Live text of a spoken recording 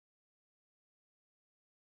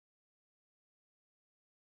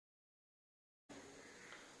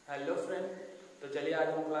Hello friend. तो चलिए आज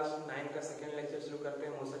हम क्लास 9 का सेकेंड लेक्चर शुरू करते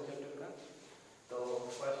हैं मोशन चैप्टर का। तो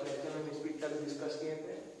फर्स्ट लेक्चर में स्पीड तक डिस्कस किए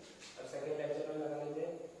थे और सेकेंड लेक्चर में लगा लीजिए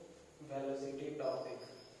वेलोसिटी टॉपिक।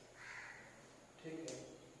 ठीक है,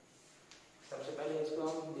 सबसे पहले इसको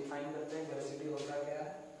हम डिफाइन करते हैं वेलोसिटी होता क्या है।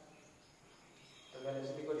 तो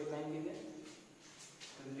वेलोसिटी को डिफाइन कीजिए।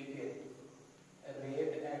 तो लिखिए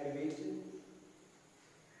rate at which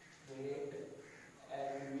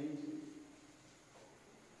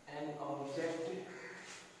an object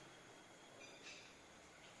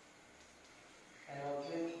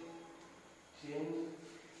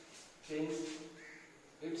change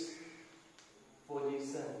its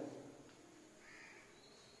position।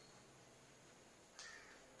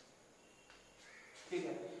 ठीक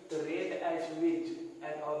है, तो rate at which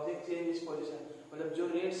an object change its position, मतलब जो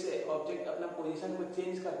रेट से ऑब्जेक्ट अपना पोजीशन को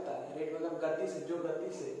चेंज करता है। रेट मतलब गति से, जो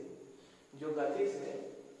गति से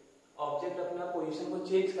ऑब्जेक्ट अपना पोजीशन को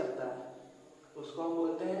चेंज करता है उसको हम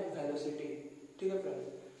बोलते हैं वेलोसिटी। ठीक है फ्रेंड्स,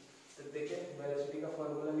 तो देखिए वेलोसिटी का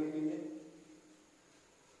फॉर्मूला लिख लीजिए।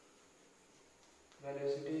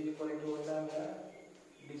 वेलोसिटी इक्वल टू होता है मेरा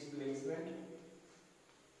डिस्प्लेसमेंट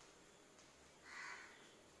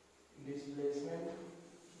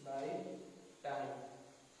बाय टाइम।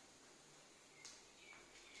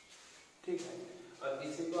 ठीक है, और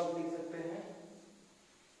इसी को आप लिख सकते हैं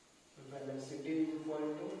वेलोसिटी इक्वल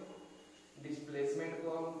टू डिस्प्लेसमेंट को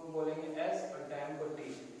हम बोलेंगे s और टाइम को t,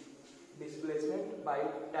 डिस्प्लेसमेंट बाय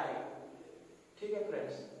टाइम। ठीक है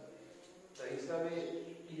फ्रेंड्स, तो इसका भी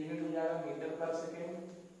यूनिट हो जाएगा मीटर पर सेकेंड,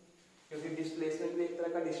 क्योंकि डिस्प्लेसमेंट भी एक तरह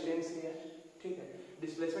का डिस्टेंस ही है। ठीक है,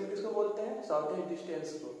 डिस्प्लेसमेंट किसको बोलते हैं? शॉर्टेस्ट डिस्टेंस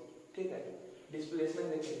को। ठीक है, डिस्प्लेसमेंट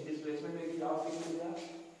देखिए, डिस्प्लेसमेंट में क्या लिख लिया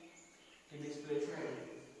कि डिस्प्लेसमेंट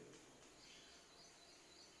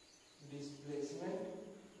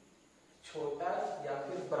छोटा या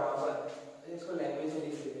फिर बराबर, इसको लैंग्वेज में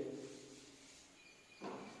लिख लीजिए।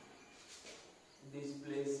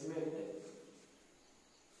 डिस्प्लेसमेंट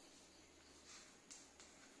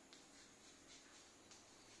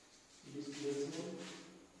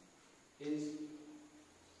इज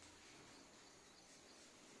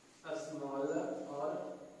स्मॉलर और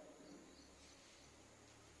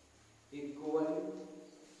इक्वल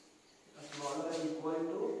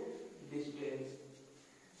टू डिस्टेंस।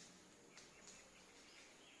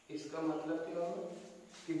 इसका मतलब क्या होगा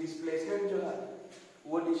कि डिस्प्लेसमेंट जो है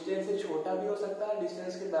वो डिस्टेंस से छोटा भी हो सकता है,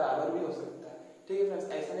 डिस्टेंस के बराबर भी हो सकता है। ठीक है फ्रेंड्स,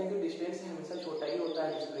 ऐसा नहीं कि डिस्टेंस से हमेशा छोटा ही होता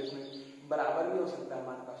है, डिस्प्लेसमेंट बराबर भी हो सकता है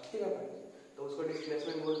हमारे पास। ठीक है फ्रेंड्स, तो उसको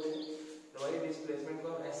डिस्प्लेसमेंट बोलते हैं। तो वही डिस्प्लेसमेंट को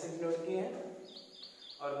हम ऐसे डिनोट किए हैं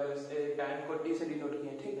और टाइम को टी से डिनोट किए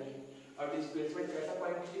हैं। ठीक है, और डिस्प्लेसमेंट कैसा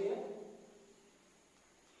क्वांटिटी है?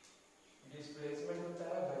 डिस्प्लेसमेंट होता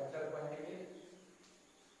है वेक्टर क्वांटिटी।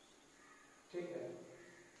 ठीक है,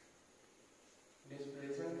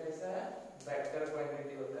 डिस्प्लेसमेंट कैसा है? वेक्टर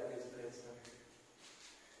क्वांटिटी होता है डिस्प्लेसमेंट।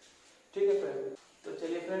 ठीक है फ्रेंड्स, तो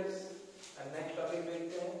चलिए फ्रेंड्स नेक्स्ट टॉपिक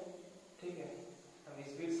देखते हैं। ठीक है, हम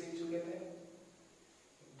स्पीड सीख चुके थे,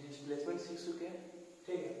 डिस्प्लेसमेंट सीख चुके हैं।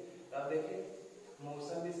 ठीक है, अब देखिए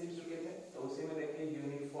मोशन भी सीख चुके थे, तो उसी में देखिए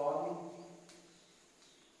यूनिफॉर्म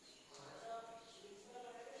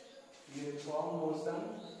मोशन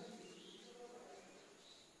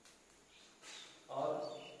और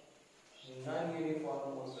नॉन यूनिफॉर्म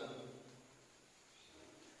मोशन।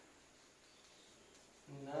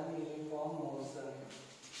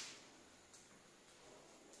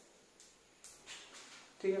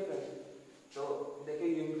 ठीक है फ्रेंड्स, तो देखिए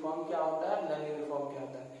यूनिफॉर्म क्या होता है, नॉन यूनिफॉर्म क्या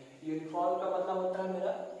होता है। यूनिफॉर्म का मतलब होता है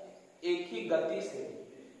मेरा एक ही गति से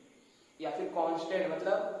या फिर कांस्टेंट,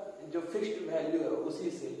 मतलब जो फिक्स्ड वैल्यू है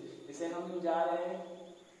उसी से। जैसे हम जा रहे हैं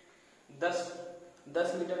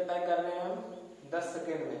 10 मीटर तय कर रहे हैं हम 10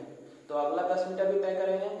 सेकेंड में, तो अगला 10 मीटर भी तय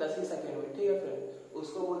करेंगे हम 10 ही सेकेंड में। ठीक है फ्रेंड,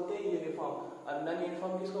 उसको बोलते हैं यूनिफॉर्म। और नॉन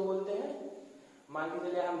यूनिफॉर्म किसको बोलते हैं? मान के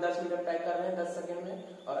चलिए हम 10 मीटर तय कर रहे हैं 10 सेकेंड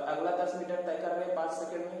में, और अगला 10 मीटर तय कर रहे हैं 5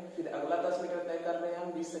 सेकेंड में, फिर अगला 10 मीटर तय कर रहे हैं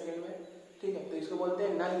हम 20 सेकेंड में। ठीक है, तो इसको बोलते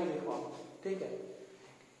हैं नॉन यूनिफॉर्म। ठीक है,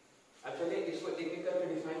 अब चलिए इसको एक एक करके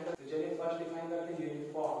डिफाइन करते हैं। चलिए फर्स्ट डिफाइन करते हैं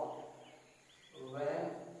uniform. When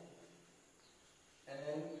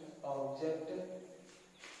an object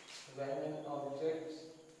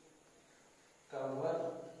cover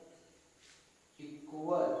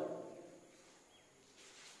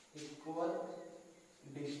equal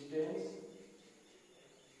distance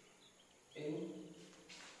in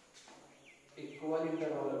equal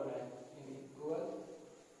interval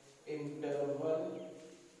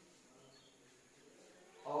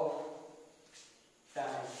of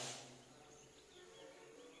time,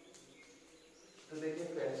 तो देखिए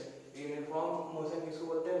फ्रेंड्स, यूनिफॉर्म मोशन किसको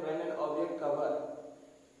बोलते हैं? When an object cover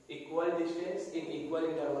equal distance in equal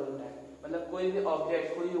interval of time, मतलब कोई भी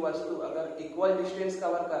ऑब्जेक्ट, कोई भी वस्तु अगर इक्वल डिस्टेंस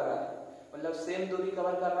कवर कर रहा है, मतलब सेम दूरी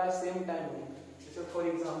कवर कर रहा है सेम टाइम में, जैसे फॉर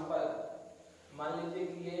एग्जांपल मान लीजिए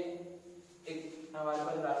कि ये एक हमारे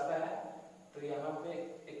पास रास्ता है, तो यहाँ पे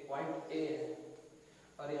एक पॉइंट ए है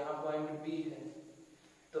और यहाँ पॉइंट बी है,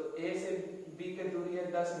 तो ए से बी की दूरी है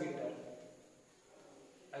 10 मीटर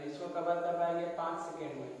और इसको कवर कर रहा है ये 5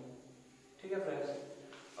 सेकेंड में, ठीक है फ्रेंड्स।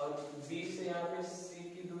 और बी से यहाँ पे सी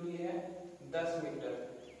की दूरी है 10 मीटर,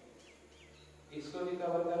 इसको भी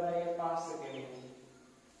कवर कर रहा है ये 5 सेकेंड में।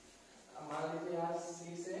 अब मान लीजिए यहाँ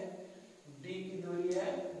सी से डी की दूरी है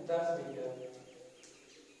 10 मीटर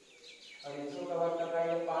और इसको कवर कर रहा है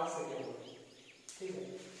ये 5 सेकेंड में, ठीक है।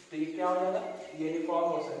 तो ये क्या हो जाएगा, यूनिफॉर्म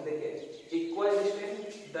मोशन। देखिए equal distance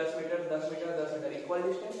 10 metre 10 metre 10 metre, equal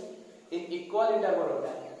distance in equal interval होता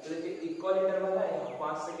है। तो देखिए इक्वल इंटरवल है यहाँ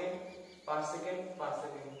 5 second 5 second 5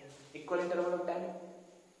 second, equal interval of time,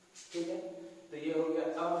 ठीक है। तो ये हो गया।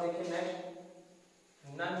 अब देखिए next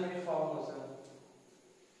non uniform motion,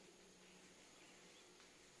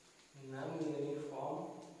 non uniform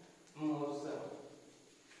motion.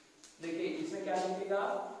 देखिए इसमें क्या लिखेगा,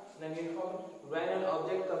 non uniform when an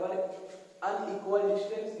object cover unequal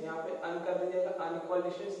distance, यहाँ पे अन कर दीजिएगा, unequal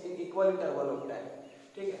distance in equal interval of time,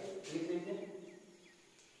 ठीक है। लिख लीजिए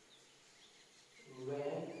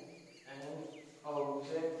when an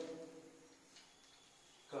object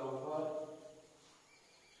cover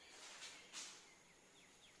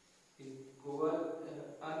equal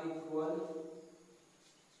unequal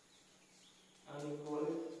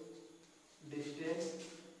distance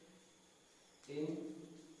in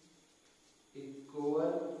equal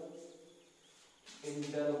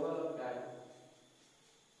interval of time,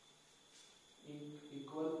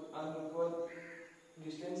 unequal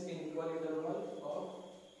distance in equal interval of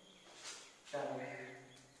time,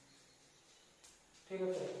 ठीक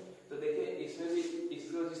है सर। तो देखिए इसमें भी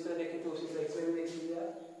इसको जिस तरह देखे थे उसी तरह इसमें भी देख लीजिए।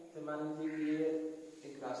 तो मान लीजिए कि ये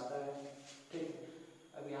एक रास्ता है, ठीक।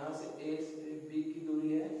 अब यहाँ से ए से बी की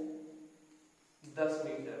दूरी है 10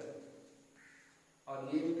 मीटर और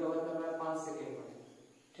ये भी कवर कर रहा है 5 सेकेंड में,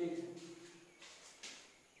 ठीक।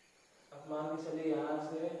 अब मान के चलिए यहाँ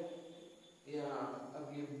से यहाँ, अब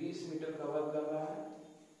ये 20 मीटर कवर कर रहा है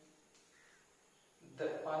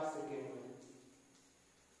 5 सेकेंड में,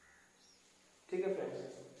 ठीक है फ्रेंड्स।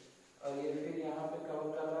 और ये फिर यहाँ पे कवर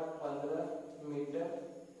कर रहा है 15 मीटर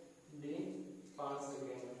डी 5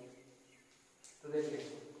 सेकेंड में। तो देखिए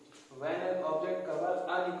when an object cover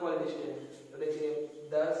unequal distance, तो देखिए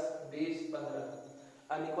 10 20 15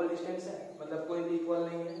 अनइक्वल डिस्टेंस है, मतलब कोई भी इक्वल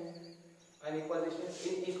नहीं है, unequal distance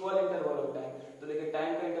in equal interval of time. तो देखिए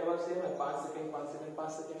टाइम का इंटरवल सेम है 5 सेकेंड 5 सेकेंड 5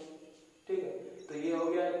 सेकेंड, ठीक है। तो ये हो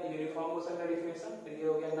गया यूनिफॉर्म मोशन का डेफिनेशन, तो ये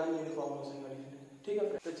हो गया नॉन यूनिफॉर्म मोशन का डेफिनेशन, ठीक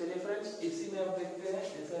है। तो चलिए फ्रेंड्स इसी में अब देखते हैं,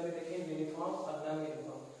 जैसे अभी देखिए यूनिफॉर्म और नॉन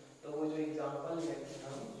यूनिफॉर्म। तो वो जो एग्जांपल लेते हैं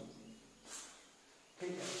हम,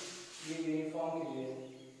 ठीक है, ये यूनिफॉर्म के लिए है।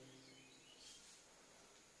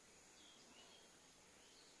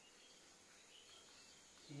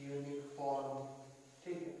 यूनिफॉर्म,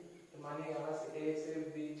 ठीक है। तो मानिए यहाँ से ए से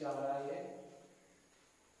बी जा रहा है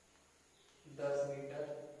 10 मीटर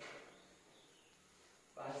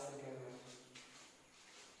 5 सेकेंड में,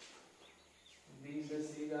 बी से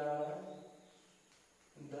सी जा रहा है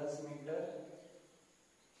 10 मीटर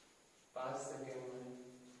 5 सेकेंड में,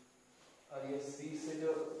 और ये सी से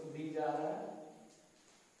जो डी जा रहा है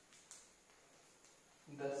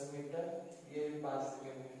 10 मीटर, ये भी 5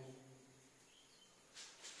 सेकेंड में,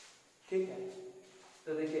 ठीक है।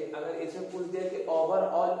 तो देखिए अगर इसे पूछ दिया कि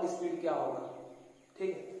ओवरऑल स्पीड क्या होगा, ठीक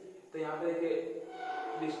है। तो यहाँ पे देखिए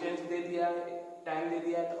डिस्टेंस दे दिया है, टाइम दे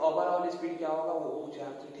दिया है, तो ओवरऑल स्पीड क्या होगा वो पूछा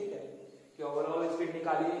आपसे, ठीक है, कि ओवरऑल स्पीड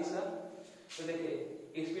निकालिए इसका। तो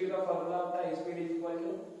देखिए स्पीड का फॉर्मूला होता है speed is equal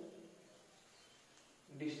to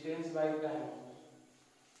distance by time,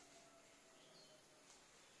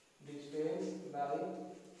 distance by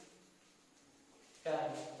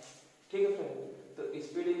time, ठीक है फ्रेंड। तो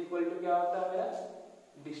स्पीड इक्वल टू क्या होता है मेरा,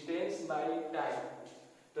 डिस्टेंस बाय टाइम।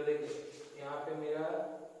 तो देखिए यहाँ पे मेरा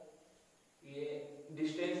ये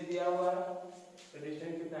डिस्टेंस दिया हुआ है, तो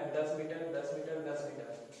डिस्टेंस कितना है 10 मीटर 10 मीटर 10 मीटर।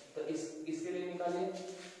 तो इसके लिए निकालिए,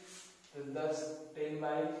 तो 10 10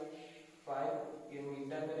 बाय 5 ये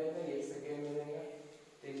मीटर में रहेगा, ये सेकेंड में रहेगा।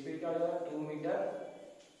 तो स्पीड क्या होगा 2 मीटर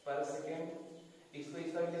पर सेकेंड। इसको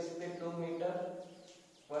इस तरह लिख सकते हैं 2 मीटर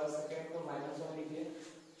पर सेकेंड को -1 लिखिए,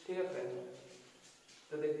 ठीक है फ्रेंड।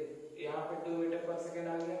 तो देखिए यहाँ पे 2 मीटर पर सेकेंड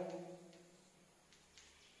आ गया,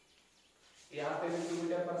 यहाँ पे भी 2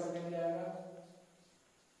 मीटर पर सेकेंड आएगा,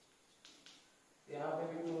 यहाँ पे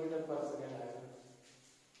भी 2 मीटर पर सेकेंड आएगा।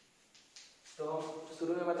 तो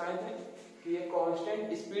शुरू में बताए थे कि ये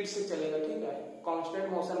कांस्टेंट स्पीड से चलेगा, ठीक है, कांस्टेंट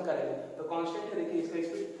मोशन करेगा। तो कांस्टेंट है, देखिए इसका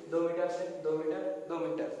स्पीड 2 मीटर से 2 मीटर 2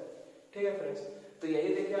 मीटर, ठीक है फ्रेंड्स। तो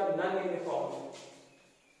यही देखिए आप non uniform motion,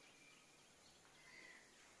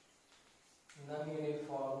 non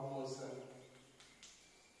uniform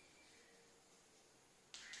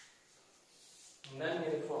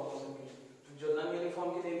motion. जो नॉन यूनिफॉर्म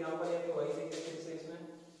के लिए एग्जांपल है वही देखिए फिर से इसमें,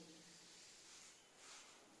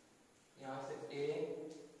 यहां से ए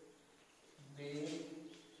बी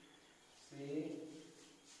सी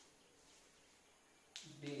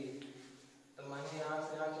डी, तो मानिए यहाँ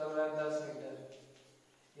से यहाँ चल रहा है 10 मीटर,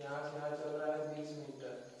 यहाँ से यहाँ चल रहा है 20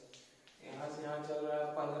 मीटर, यहाँ से यहाँ चल रहा है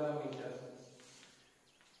 15 मीटर,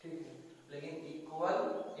 ठीक है, लेकिन इक्वल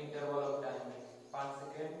इंटरवल ऑफ टाइम है, 5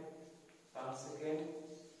 सेकेंड 5 सेकेंड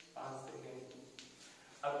 5 सेकेंड।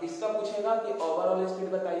 अब इसका पूछेगा कि ओवरऑल स्पीड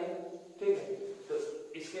बताइए, ठीक है, तो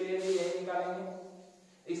इसके लिए भी यही निकालेंगे।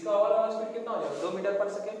 इसका ओवरऑल स्पीड कितना हो जाएगा, 2 मीटर पर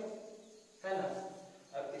सेकेंड, है ना।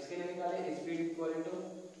 अब इसके लिए निकाले speed equal to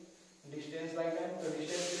distance by time, तो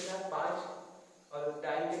डिस्टेंस कितना है 5 और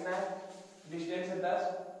टाइम कितना है, डिस्टेंस है 10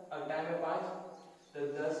 और टाइम है 5, तो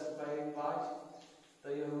 10 बाय 5, तो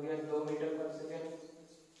ये हो गया 2 मीटर पर सेकेंड,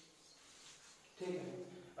 ठीक है।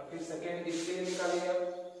 अब फिर सेकेंड इसके लिए निकालिए, अब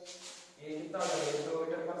ये कितना हो जाएगा 2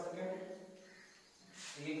 मीटर पर सेकेंड,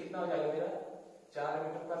 ये कितना हो जाएगा मेरा 4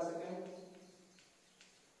 मीटर पर सेकेंड,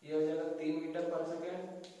 ये हो जाएगा 3 मीटर पर सेकेंड,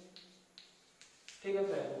 ठीक है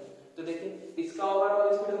फ्रेंड। तो देखिए इसका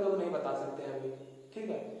ओवरऑल स्पीड हम लोग नहीं बता सकते हैं अभी, ठीक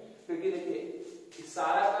है, क्योंकि देखिए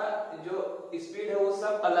सारा का जो स्पीड है वो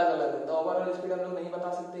सब अलग अलग है, तो ओवरऑल स्पीड हम लोग नहीं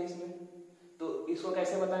बता सकते इसमें। तो इसको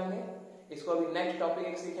कैसे बताएंगे, इसको अभी नेक्स्ट टॉपिक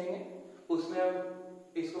एक सीखेंगे, उसमें हम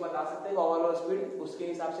इसको बता सकते हैं ओवरऑल स्पीड उसके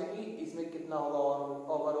हिसाब से कि इसमें कितना होगा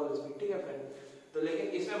ओवरऑल स्पीड, ठीक है फ्रेंड। तो लेकिन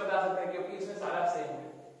इसमें बता सकते हैं क्योंकि इसमें सारा सेम है।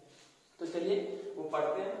 तो चलिए वो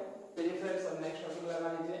पढ़ते हैं। चलिए फिर सब नेक्स्ट टॉपिक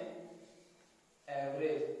लगा लीजिए,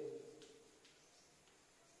 average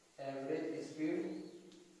speed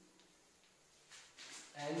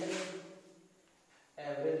and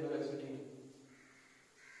average velocity,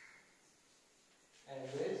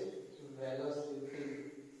 average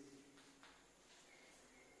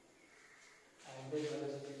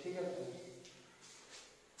velocity, ठीक है।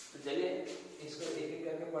 तो चलिए इसको एक एक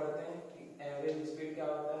करके पढ़ते हैं कि एवरेज स्पीड क्या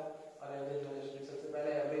होता है और एवरेज वेलोसिटी। सबसे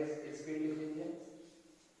पहले एवरेज स्पीड लिख लीजिए,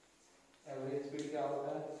 एवरेज स्पीड क्या होता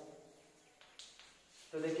है।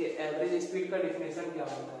 तो देखिए एवरेज स्पीड का डिफिनेशन क्या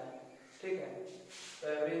होता है, ठीक है। तो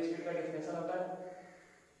एवरेज स्पीड का डिफिनेशन होता है,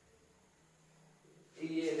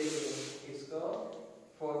 ये देखिए इसको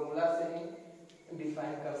फॉर्मूला से ही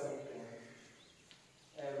डिफाइन कर सकते हैं।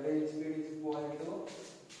 Average speed is equal to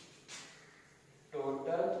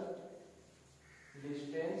total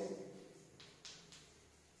distance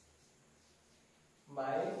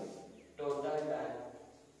by total time,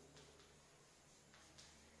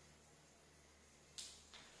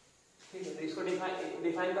 ठीक है। तो इसको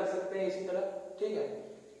डिफाइन कर सकते हैं इसी तरह, ठीक है,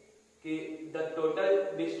 कि the total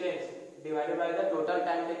distance divided by the total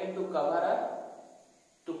time taken to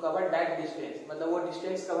cover that distance, मतलब वो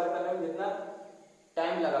डिस्टेंस कवर करने में जितना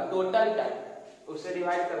टाइम लगा, टोटल टाइम उससे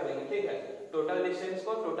डिवाइड कर देंगे, ठीक है। टोटल डिस्टेंस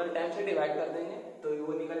को टोटल टाइम से डिवाइड कर देंगे तो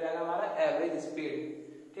वो निकल जाएगा हमारा एवरेज स्पीड,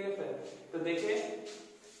 ठीक है फ्रेंड। तो देखिए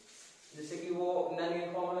जैसे कि वो नॉन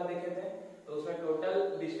यूनिफॉर्म वाला देखे थे, तो उसमें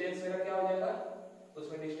टोटल डिस्टेंस मेरा क्या हो जाएगा,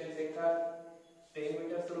 उसमें डिस्टेंस एक था 10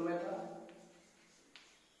 मीटर शुरू में था,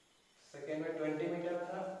 सेकेंड में 20 मीटर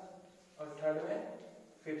था और थर्ड में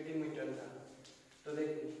 50 मीटर था। तो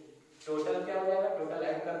देखिए टोटल क्या हो जाएगा, टोटल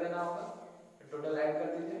ऐड कर देना होगा, टोटल ऐड कर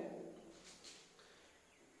दीजिए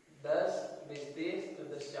 10 20 30 तो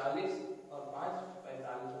 10 40 और 5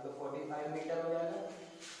 45, तो 45 मीटर हो जाएगा।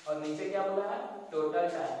 और नीचे क्या बोला है, टोटल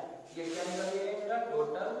टाइम, ये क्या निकल गया मेरा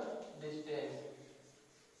टोटल डिस्टेंस,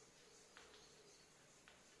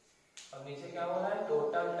 और नीचे क्या बोला है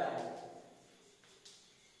टोटल टाइम,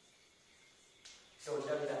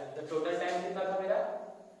 टोटल टाइम। तो टोटल टाइम कितना था मेरा,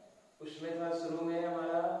 उसमें था शुरू में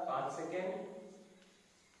हमारा 5 सेकेंड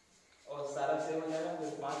और सारा सेम हो जाएगा, फिर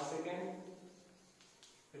 5 सेकेंड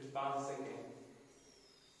फिर 5 सेकेंड,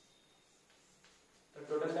 तो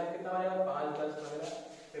टोटल टाइम कितना हो जाएगा 5 10 15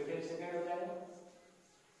 15 सेकेंड हो जाएगा,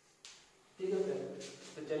 ठीक है फिर।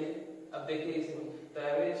 तो चलिए अब देखिए इसमें तो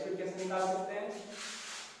एवरेज स्पीड कैसे निकाल सकते हैं,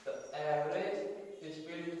 तो average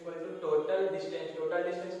speed equal to total distance, total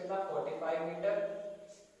distance कितना 45 मीटर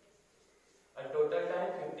और टोटल टाइम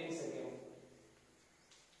 15 सेकेंड,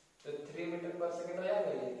 तो 3 मीटर पर सेकेंड हो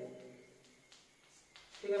जाएगा ये,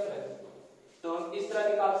 ठीक है फ्रेंड्स। तो हम इस तरह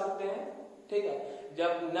निकाल सकते हैं, ठीक है।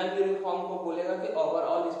 जब नन यूनिफॉर्म को बोलेगा कि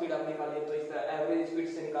ओवरऑल स्पीड आप निकालिए, तो इसका एवरेज स्पीड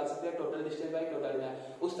से निकाल सकते हैं total distance by total time.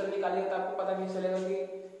 उस तरह निकालिए तो आपको पता नहीं चलेगा कि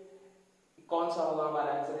कौन सा होगा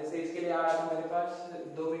हमारा आंसर। जैसे इसके लिए आ रहा था मेरे पास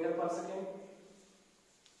 2 मीटर पर सेकेंड,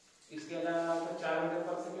 इसके अलावा 4 मीटर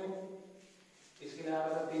पर सेकेंड, इसके लिए आ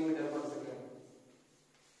रहा था 3 मीटर पर सेकेंड।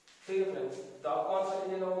 ठीक है फ्रेंड्स, तो आप कौन सा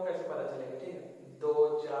लीजिएगा वो कैसे पता चलेगा? ठीक है, 2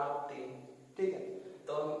 4 3। ठीक है,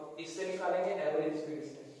 तो हम इससे निकालेंगे एवरेज स्पीड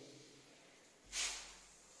से।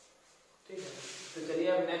 ठीक है, तो चलिए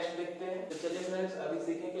अब नेक्स्ट देखते हैं। तो चलिए फ्रेंड्स अभी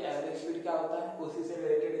सीखें कि एवरेज स्पीड क्या होता है। उसी से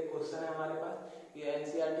रिलेटेड एक क्वेश्चन है हमारे पास, ये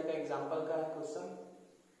एनसीईआरटी का एग्जांपल का है क्वेश्चन।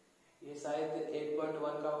 ये शायद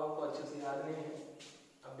 8.1 का होगा, आपको अच्छे से याद नहीं है,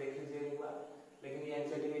 अब देख लीजिए एक बार, लेकिन ये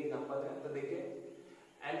एनसीईआरटी का एग्जांपल है। तो देखिए,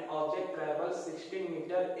 an object travels 16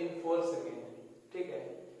 metre in 4 second. ठीक है,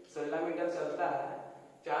 16 मीटर चलता है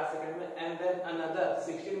 4 सेकंड में, and then another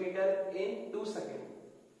 16 metre in 2 second.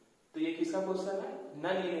 तो ये किसका क्वेश्चन है?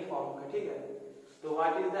 नन यूनिफॉर्म का। ठीक है, तो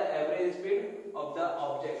what is the average speed of the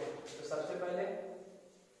object? तो सबसे पहले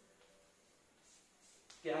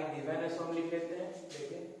क्या गिवन है सो हम लिख लेते हैं।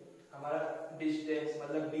 देखिए हमारा डिस्टेंस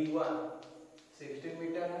मतलब d1 16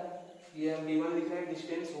 मीटर है, ये हम d1 लिख रहे हैं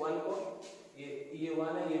डिस्टेंस 1 को, ये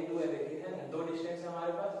 1 है, ये 2 है। देखिए है ना, दो डिस्टेंस है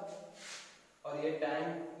हमारे पास, और ये टाइम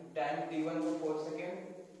t1 को 4 second,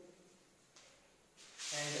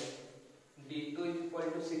 and d2 is equal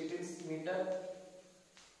to 16 metre,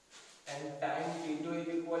 and time t2 is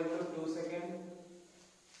equal to 2 second.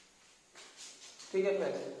 ठीक है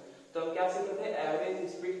फ्रेंड्स, तो हम क्या सीखे थे? एवरेज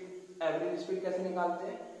स्पीड कैसे निकालते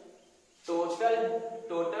हैं?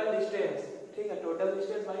 Total distance. ठीक है, total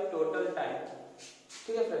distance by total time.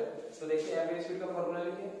 ठीक है फ्रेंड्स, तो देखिए एवरेज स्पीड का फॉर्मूला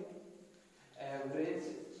लिखिए, average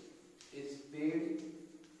speed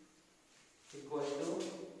equal to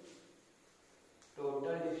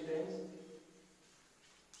total distance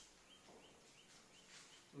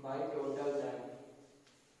by total time.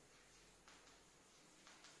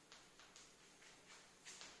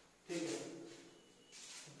 ठीक है,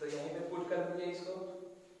 तो यहीं पे पुट कर दीजिए इसको,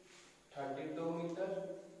 32 मीटर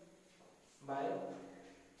बाय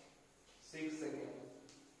 6 सेकेंड।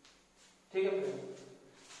 ठीक है फ्रेंड,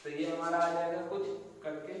 तो ये हमारा आ जाएगा कुछ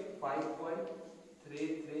करके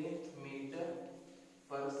 5.33 मीटर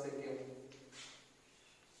पर सेकेंड।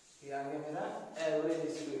 ये आ गया मेरा एवरेज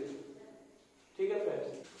स्पीड। ठीक है फ्रेंड्स,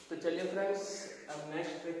 तो चलिए फ्रेंड्स अब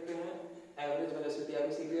नेक्स्ट देखते हैं एवरेज वेलोसिटी।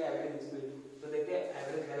 अभी सीख लिया एवरेज स्पीड, तो देखिए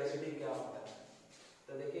एवरेज वेलोसिटी क्या होता है।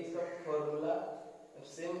 तो देखिए इसका फॉर्मूला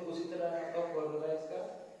सेम उसी तरह आपका फॉर्मूला इसका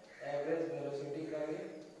एवरेज वेलोसिटी का भी।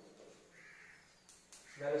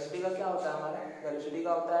 वेलोसिटी का क्या होता है हमारा? वेलोसिटी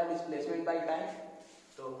का होता है डिस्प्लेसमेंट बाय टाइम,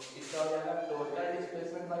 तो इसका हो जाएगा total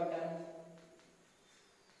displacement by time,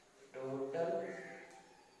 total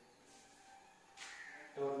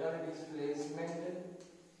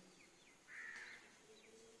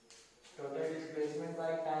displacement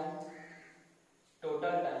by time,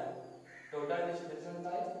 total displacement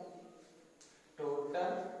by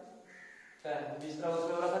total time. जिस तरह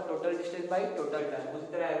उसमें हो रहा था total distance by total time, उसी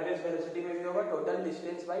तरह एवरेज वेलोसिटी में भी होगा total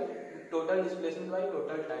distance by total displacement by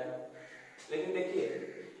total time. लेकिन देखिए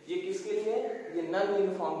ये किसके लिए? ये नन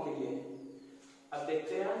यूनिफॉर्म के लिए। अब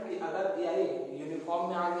देखते हैं कि अगर यही यूनिफॉर्म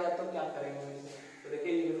में आ गया तो क्या करेंगे इसे। तो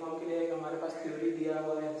देखिए यूनिफॉर्म के लिए एक हमारे पास थ्योरी दिया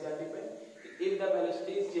हुआ है एनसीईआरटी पे, इफ द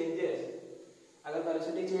वेलोसिटी चेंजेस, अगर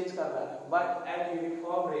वेलोसिटी चेंज कर रहा है बट एट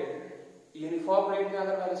यूनिफॉर्म रेट में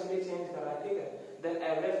अगर वेलोसिटी चेंज कर रहा है, ठीक है, then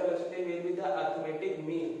average velocity will be the arithmetic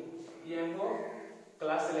mean. ये हमको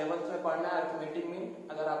क्लास 11th में पढ़ना है अरिथमेटिक मीन।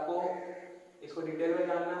 अगर आपको इसको डिटेल में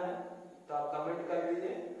जानना है तो आप कमेंट कर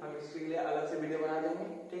दीजिए, हम इसके लिए अलग से वीडियो बना देंगे।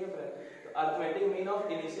 ठीक है फ्रेंड, तो arithmetic mean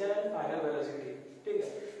of initial and final velocity. ठीक है,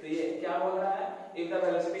 तो ये क्या बोल रहा है? इफ द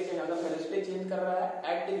वेलोसिटी चेंज, अगर वेलोसिटी चेंज कर रहा है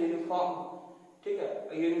एट द यूनिफॉर्म, ठीक है,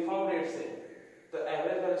 यूनिफॉर्म रेट से, तो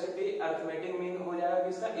एवरेज वेलोसिटी अरिथमेटिक मीन हो जाएगा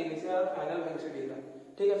किसका? इनिशियल और फाइनल वेलोसिटी का।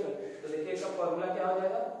 ठीक है फ्रेंड, तो देखिए इसका फॉर्मूला क्या हो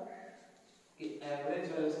जाएगा कि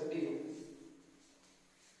average velocity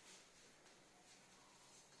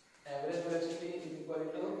is equal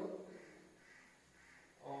to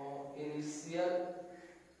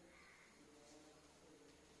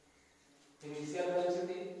initial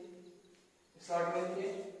velocity, short में लिखिए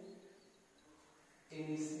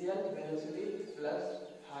initial velocity plus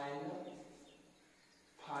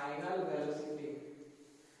final velocity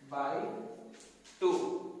bye 2।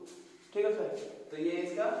 ठीक है फ्रेंड्स, तो ये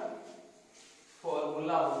इसका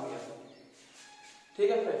फॉर्मूला हो गया। ठीक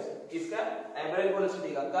है फ्रेंड्स, इसका एवरेज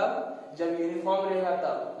वेलोसिटी का कब? जब यूनिफॉर्म रहेगा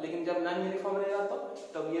तब, लेकिन जब नॉन यूनिफॉर्म रहेगा तो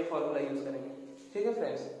तब ये फॉर्मूला यूज करेंगे। ठीक है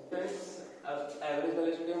फ्रेंड्स, अब एवरेज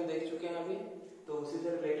वेलोसिटी हम देख चुके हैं अभी, तो उसी से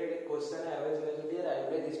रिलेटेड एक क्वेश्चन है एवरेज वेलोसिटी और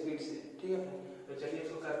एवरेज स्पीड से। ठीक है फ्रेंड्स, तो चलिए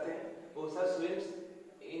इसको करते हैं। उषा स्विम्स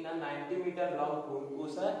इन अ 90 metre long pool.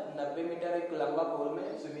 Usha 90 metre एक लंबा पूल में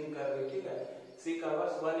स्विमिंग कर रही है, ठीक है। सी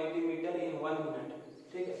कवर्स 180 मीटर इन 1 मिनट,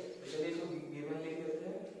 ठीक है। तो चलिए इसको गिवन लिख देते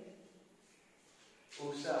हैं।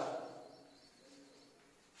 उषा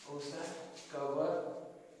कवर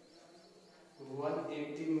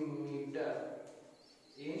 180 मीटर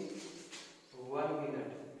इन 1 मिनट।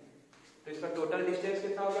 तो इसका टोटल डिस्टेंस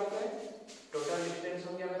कितना हो गया फ्रेंड? टोटल डिस्टेंस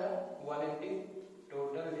हो गया मेरा 180।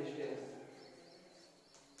 टोटल डिस्टेंस,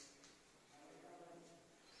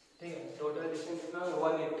 ठीक है, टोटल डिस्टेंस कितना है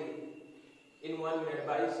 180 इन 1 minute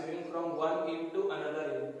bye swimming from one in to another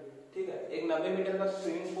in, ठीक है। एक 90 मीटर का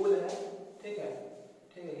स्विमिंग पूल है, ठीक है,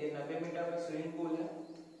 ठीक है। ये 90 मीटर का स्विमिंग पूल है।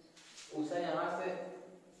 उषा यहाँ से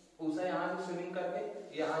स्विमिंग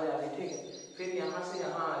करके यहाँ जा रही है, ठीक है। फिर यहाँ से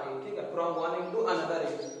यहाँ आ रही है, ठीक है, from one in to another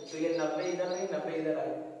in. तो ये 90 इधर आई, 90 इधर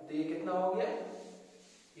आई, तो ये कितना हो गया?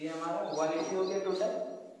 ये हमारा 180 हो गया टोटल,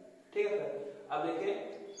 ठीक है सर। अब देखिए,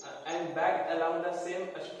 and back along the same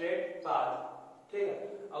straight path, ठीक है।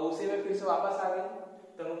 अब उसी में फिर से वापस आ गए,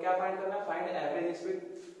 तो हम क्या फाइंड करना है? Find average speed.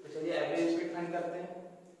 तो चलिए एवरेज स्पीड फाइंड करते हैं।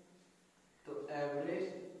 तो average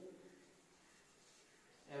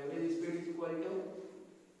speed is equal to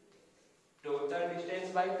total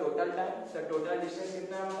distance by total time. तो टोटल डिस्टेंस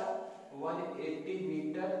कितना है हमारा? 180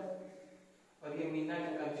 मीटर, और ये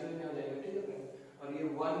मिनट कंफ्यूज नहीं हो जाएगा, ठीक है। और ये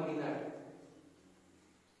 1 मिनट,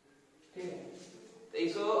 ठीक है। तो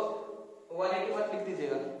इसको 180 मत लिख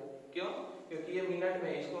दीजिएगा, क्यों? क्योंकि ये मिनट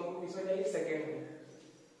में, इसको हमको किसमें चाहिए? सेकेंड में।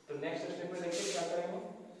 तो नेक्स्ट स्टेप में देखिए क्या करेंगे।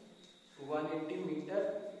 180 मीटर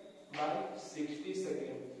बाय 60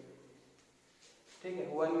 सेकेंड, ठीक है।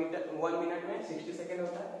 1 मिनट में 60 सेकेंड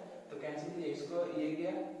होता है, तो कैंसिल कीजिए इसको, ये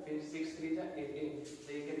गया, फिर 6 3 जा 18,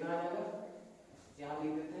 तो ये कितना आ जाएगा? यहाँ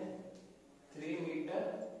लिख देते हैं 3 मीटर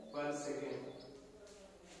पर सेकेंड,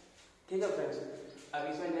 ठीक है फ्रेंड्स। अब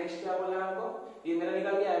इसमें नेक्स्ट क्या बोला है आपको? ये मेरा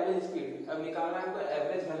निकाल गया एवरेज स्पीड। अब निकालना है हमको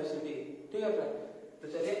एवरेज वेलोसिटी, ठीक है फ्रेंड। तो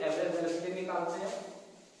चलिए एवरेज वेलोसिटी निकालते हैं।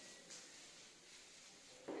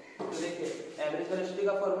 तो देखिए एवरेज वेलोसिटी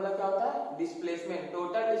का फॉर्मूला क्या होता है? Displacement,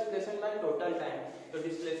 total displacement by total time. तो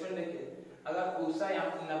डिस्प्लेसमेंट देखिए, अगर उषा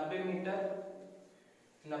यहाँ 90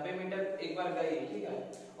 मीटर एक बार गई, ठीक है,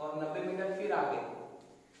 और 90 मीटर फिर आ गई,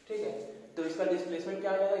 ठीक है, तो इसका डिस्प्लेसमेंट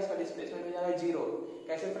क्या हो जाएगा? इसका डिस्प्लेसमेंट हो जाएगा 0।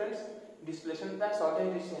 कैसे फ्रेंड्स? डिस्प्लेसमेंट होता है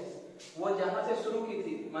शॉर्टेज डिस्टेंस। वो जहां से शुरू की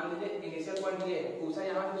थी, मान लीजिए इनिशियल पॉइंट ये है, उषा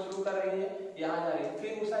यहाँ से शुरू कर रही है, यहाँ जा रही है,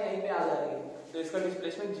 फिर उषा यहीं पे आ जा रही है, तो इसका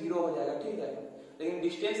डिस्प्लेसमेंट 0 हो जाएगा, ठीक है। लेकिन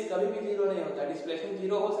डिस्टेंस कभी भी 0 नहीं होता। डिस्प्लेसमेंट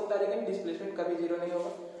 0 हो सकता है, लेकिन डिस्प्लेसमेंट कभी 0 नहीं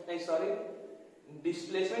होगा। नहीं सॉरी,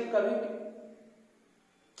 डिस्प्लेसमेंट कभी,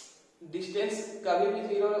 डिस्टेंस कभी भी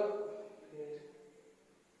 0।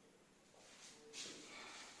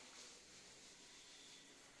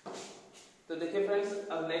 तो देखिए फ्रेंड्स,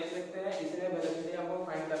 अब नेक्स्ट देखते हैं। इसमें वेलोसिटी हमको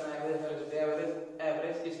फाइंड करना है, एवरेज वेलोसिटी।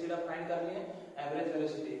 एवरेज स्पीड आप फाइंड कर लिए, एवरेज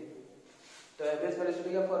वेलोसिटी। तो एवरेज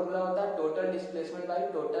वेलोसिटी का फॉर्मूला होता है total displacement by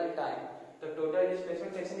total time. तो टोटल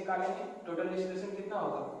डिस्प्लेसमेंट कैसे निकालेंगे? टोटल डिस्प्लेसमेंट कितना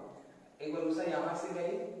होगा? एक बार उषा यहाँ से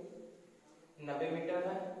गई 90 मीटर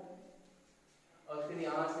है, और फिर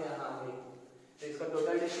यहाँ से यहाँ आ गई, तो इसका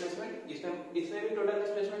टोटल डिस्प्लेसमेंट, इसमें भी टोटल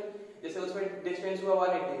डिस्प्लेसमेंट, जैसे उसमें डिस्टेंस हुआ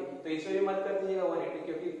 180, तो इसमें भी मत कर दीजिएगा 180,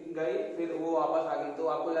 क्योंकि गई फिर वो वापस आ गई, तो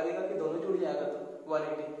आपको लगेगा कि दोनों जुड़ जाएगा तो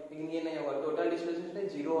 180, लेकिन ये नहीं होगा। टोटल डिस्प्लेसमेंट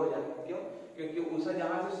 0 हो जाएगा। क्यों? क्योंकि उषा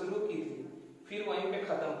जहां से शुरू की थी फिर वहीं पे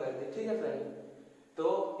खत्म कर दी, ठीक है फ्रेंड। तो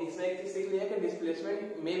इसमें एक चीज सीख लिया कि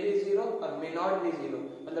डिस्प्लेसमेंट मे बी 0 और मे नॉट बी 0,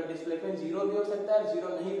 मतलब डिस्प्लेसमेंट 0 भी हो सकता है, 0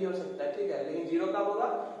 नहीं भी हो सकता है, ठीक है। लेकिन 0 कब होगा?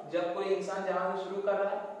 जब कोई इंसान जहां से शुरू कर रहा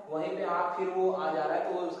है वहीं पे आप फिर वो आ जा रहा है,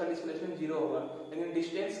 तो वो उसका डिस्प्लेसमेंट 0 होगा, लेकिन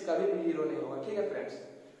डिस्टेंस कभी भी 0 नहीं होगा, ठीक है फ्रेंड्स।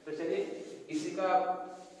 तो चलिए इसी का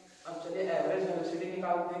अब चलिए एवरेज वेलोसिटी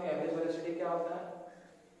निकालते हैं। एवरेज वेलोसिटी क्या होता है?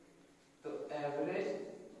 तो एवरेज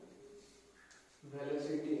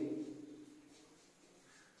वेलोसिटी,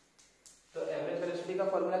 तो एवरेज वेलोसिटी का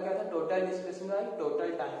फॉर्मूला क्या था? Total displacement by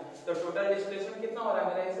total time. तो टोटल डिस्प्लेसमेंट कितना हो रहा है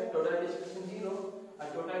मेरा? इसमें टोटल डिस्प्लेसमेंट 0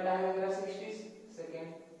 और टोटल टाइम है मेरा 60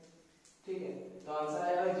 सेकेंड, ठीक है। तो आंसर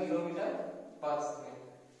आएगा 0 मीटर पर सेकेंड,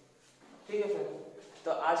 ठीक है फ्रेंड।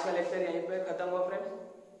 तो आज का लेक्चर यहीं पे खत्म हुआ फ्रेंड्स।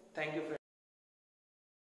 Thank you friend.